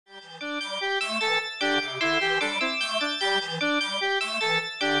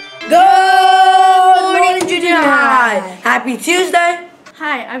Hi. Happy Tuesday.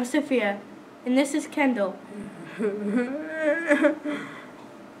 Hi, I'm Sophia, and this is Kendall.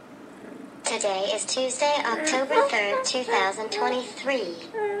 Today is Tuesday, October 3rd, 2023.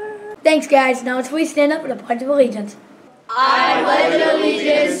 Thanks, guys. Now let's please stand up for the Pledge of Allegiance. I pledge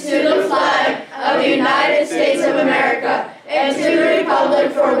allegiance to the flag of the United States of America and to the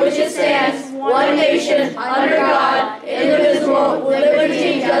republic for which it stands, one nation, under God, indivisible, with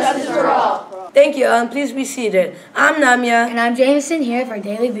liberty and justice for all. Thank you, please be seated. I'm Namya. And I'm Jameson here for our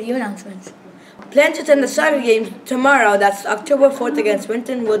daily video announcements. Plan to attend the soccer game tomorrow. That's October 4th against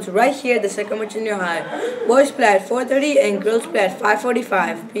Winton Woods right here at the Sycamore Junior High. Boys play at 4:30 and girls play at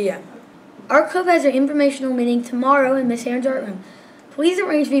 5:45 p.m. Our club has an informational meeting tomorrow in Miss Aaron's art room. Please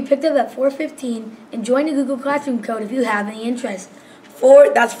arrange to be picked up at 4:15 and join the Google Classroom code if you have any interest.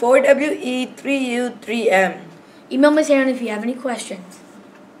 That's 4WE3U3M. Email Miss Aaron if you have any questions.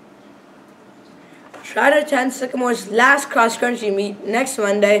 Try to attend Sycamore's last cross-country meet next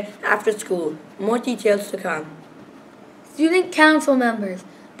Monday after school. More details to come. Student council members,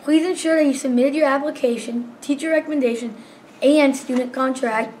 please ensure that you submitted your application, teacher recommendation, and student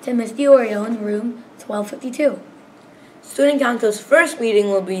contract to Ms. Diorio in room 1252. Student Council's first meeting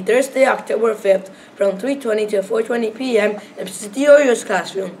will be Thursday, October 5th from 3:20 to 4:20 p.m. in Mrs. Diorio's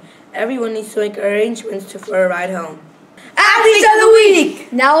classroom. Everyone needs to make arrangements for a ride home. Athletes of the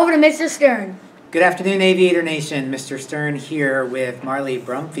Week! Now over to Mr. Stern. Good afternoon, Aviator Nation. Mr. Stern here with Marley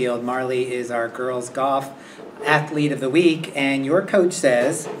Brumfield. Marley is our girls golf athlete of the week, and your coach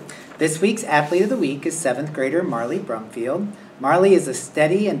says, this week's athlete of the week is 7th grader Marley Brumfield. Marley is a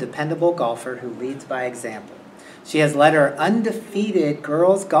steady and dependable golfer who leads by example. She has led her undefeated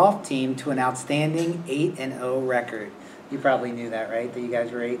girls golf team to an outstanding 8-0 record. You probably knew that, right? That you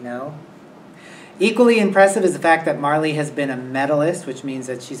guys were 8-0? Equally impressive is the fact that Marley has been a medalist, which means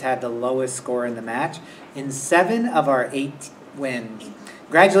that she's had the lowest score in the match, in 7 of our 8 wins.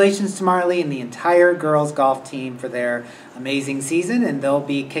 Congratulations to Marley and the entire girls golf team for their amazing season, and they'll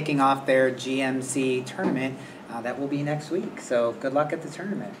be kicking off their GMC tournament that will be next week. So good luck at the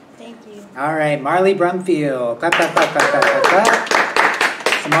tournament. Thank you. All right, Marley Brumfield. Clap, clap, clap, clap, clap, clap,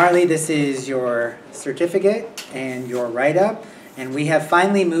 clap. So Marley, this is your certificate and your write-up. And we have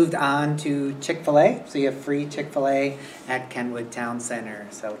finally moved on to Chick-fil-A. So you have free Chick-fil-A at Kenwood Town Center.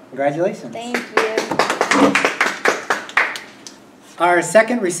 So congratulations. Thank you. Our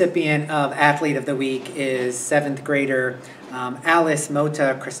second recipient of Athlete of the Week is 7th grader Alice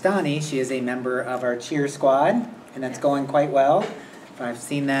Mota Cristani. She is a member of our cheer squad, and that's going quite well. I've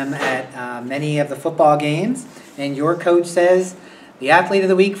seen them at many of the football games. And your coach says, the athlete of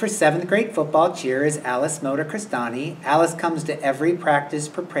the week for 7th grade football cheer is Alice Mota Cristani. Alice comes to every practice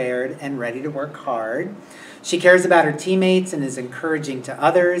prepared and ready to work hard. She cares about her teammates and is encouraging to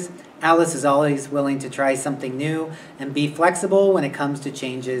others. Alice is always willing to try something new and be flexible when it comes to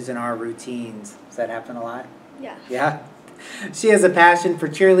changes in our routines. Does that happen a lot? Yeah. Yeah. She has a passion for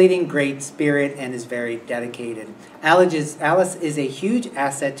cheerleading, great spirit, and is very dedicated. Alice is a huge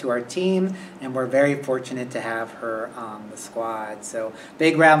asset to our team, and we're very fortunate to have her on the squad. So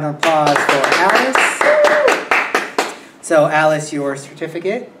big round of applause for Alice. So Alice, your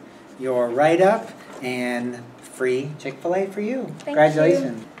certificate, your write-up, and free Chick-fil-A for you.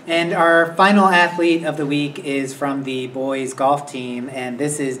 Congratulations. And our final athlete of the week is from the boys golf team, and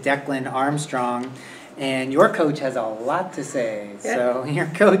this is Declan Armstrong. And your coach has a lot to say. Yeah. So your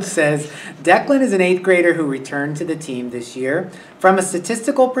coach says, Declan is an 8th grader who returned to the team this year. From a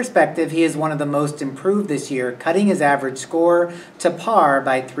statistical perspective, he is one of the most improved this year, cutting his average score to par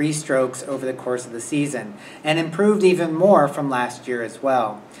by 3 strokes over the course of the season, and improved even more from last year as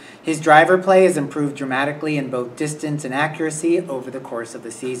well. His driver play has improved dramatically in both distance and accuracy over the course of the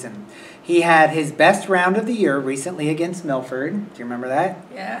season. He had his best round of the year recently against Milford. Do you remember that?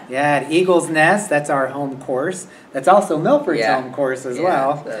 Yeah. Yeah, at Eagle's Nest. That's our home course. That's also Milford's home course as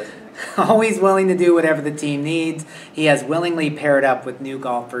well. Always willing to do whatever the team needs, he has willingly paired up with new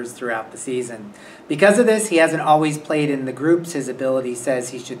golfers throughout the season. Because of this, he hasn't always played in the groups his ability says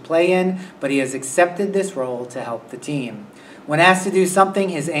he should play in, but he has accepted this role to help the team. When asked to do something,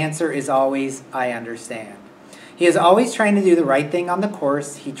 his answer is always, I understand. He is always trying to do the right thing on the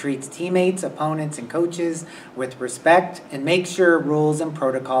course. He treats teammates, opponents, and coaches with respect and makes sure rules and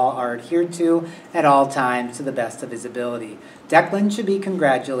protocol are adhered to at all times to the best of his ability. Declan should be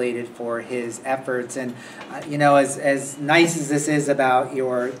congratulated for his efforts. And, you know, as nice as this is about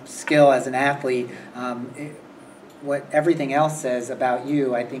your skill as an athlete, what everything else says about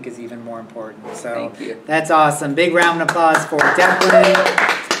you, I think, is even more important. So thank you. That's awesome. Big round of applause for Declan.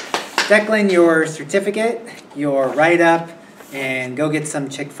 Declan, your certificate, your write-up, And go get some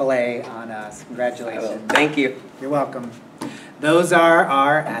Chick-fil-A on us. Congratulations. Thank you. You're welcome. Those are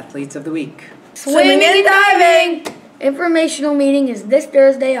our athletes of the week. Swimming and diving! Informational meeting is this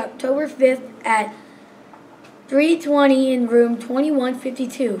Thursday, October 5th at 3:20 in room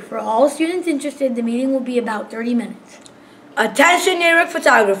 2152. For all students interested, the meeting will be about 30 minutes. Attention New York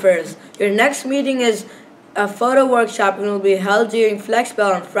photographers! Your next meeting is a photo workshop and will be held during Flex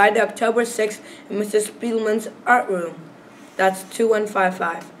Bell on Friday, October 6th in Mr. Spielman's art room. That's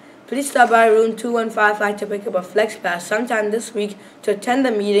 2155. Please stop by room 2155 to pick up a Flex Pass sometime this week to attend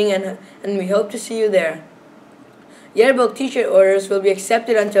the meeting, and we hope to see you there. Yearbook t-shirt orders will be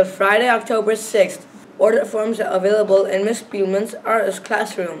accepted until Friday, October 6th. Order forms are available in Ms. Spielman's art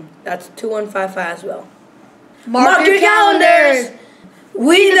classroom. That's 2155 as well. Mark your calendars!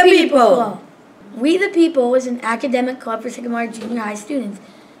 We the People! We the People is an academic club for Sycamore Junior High students,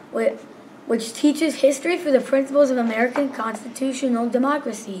 which teaches history for the principles of American constitutional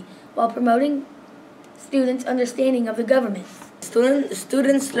democracy while promoting students' understanding of the government.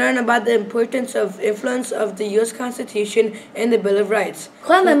 Students learn about the importance of influence of the U.S. Constitution and the Bill of Rights.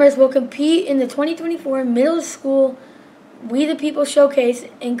 Club members will compete in the 2024 Middle School We the People Showcase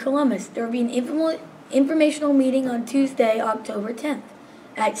in Columbus. There will be an informational meeting on Tuesday, October 10th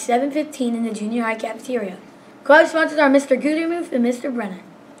at 7:15 in the junior high cafeteria. Club sponsors are Mr. Gudermuth and Mr. Brenner.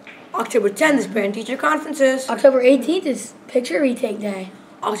 October 10th is parent-teacher conferences. October 18th is picture retake day.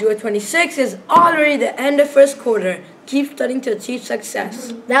 October 26th is already the end of first quarter. Keep studying to achieve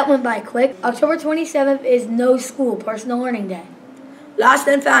success. That went by quick. October 27th is no school, personal learning day. Last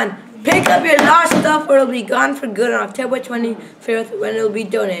and fan, pick up your lost stuff or it'll be gone for good on October 25th when it'll be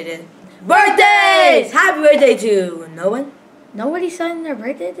donated. Birthdays! Happy birthday to no one? Nobody signed their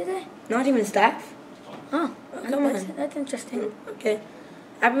birthday today? Not even staff? Oh, come on. That's interesting. Okay.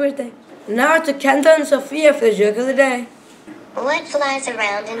 Happy birthday. Now to Kendall and Sophia for the joke of the day. What flies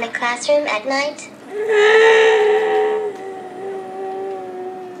around in the classroom at night?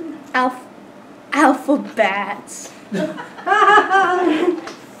 Alphabets.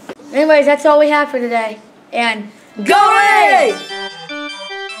 Anyways, that's all we have for today. And go Rays!